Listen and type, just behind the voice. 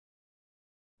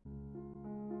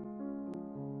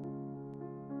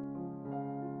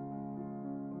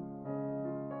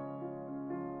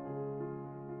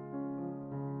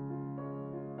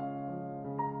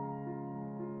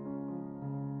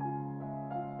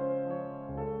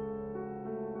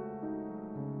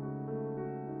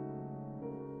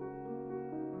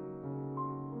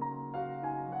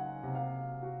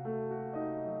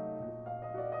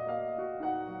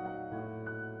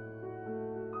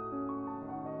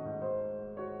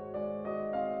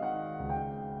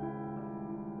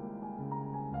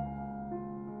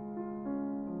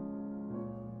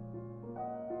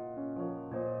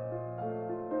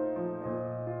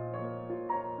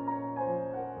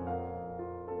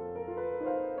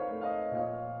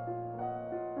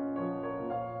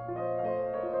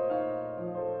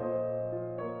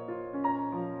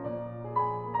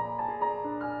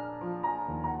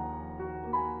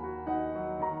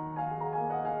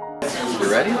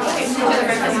ready?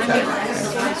 Okay.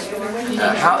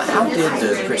 How did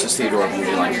the Princess Theodora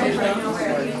beauty line come to be?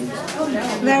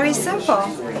 Very simple.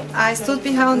 I stood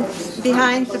behind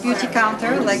the beauty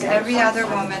counter like every other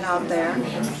woman out there,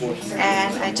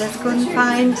 and I just couldn't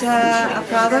find a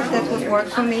product that would work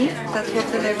for me, that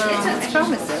would deliver on its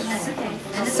promises.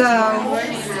 So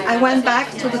I went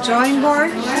back to the drawing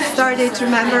board, started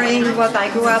remembering what I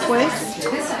grew up with,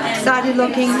 started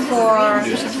looking for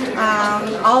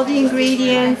all the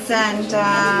ingredients and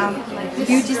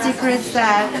beauty secrets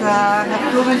that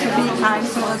have proven to be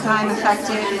time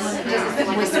effective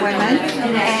with women,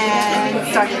 and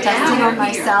started testing on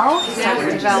myself,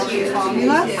 started developing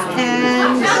formulas,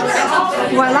 and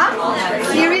voila,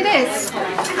 here it is.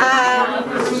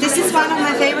 This is one of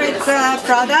my favorite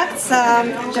products,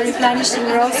 the Replenishing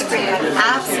Rose Cream, an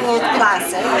absolute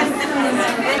classic.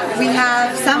 We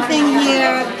have something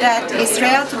here that is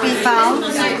rare to be found,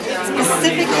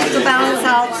 specifically to balance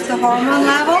out the hormone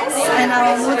levels and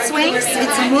our mood swings.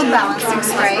 It's a mood balancing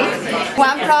spray.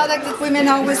 One product that women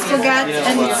always forget,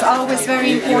 and it's always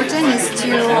very important, is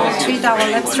to treat our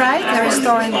lips right, the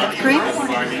Restoring Lip Cream.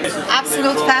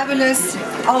 Absolute fabulous,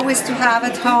 always to have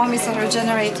at home, is a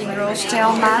regenerating rose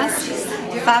gel mask.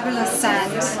 Fabulous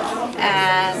scent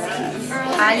and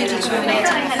highly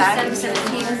rejuvenating effect.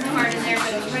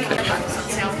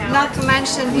 Not to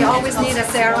mention, we always need a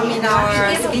serum in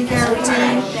our skincare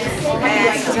routine,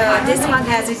 and this one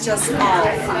has it just all.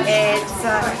 It's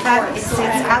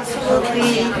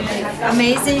absolutely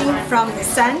amazing from the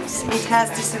scent. It has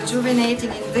this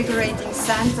rejuvenating, invigorating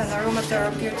scent and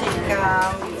aromatherapeutic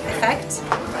effect,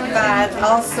 but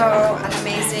also an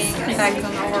amazing effect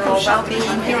on overall well-being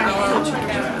and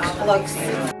our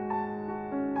looks.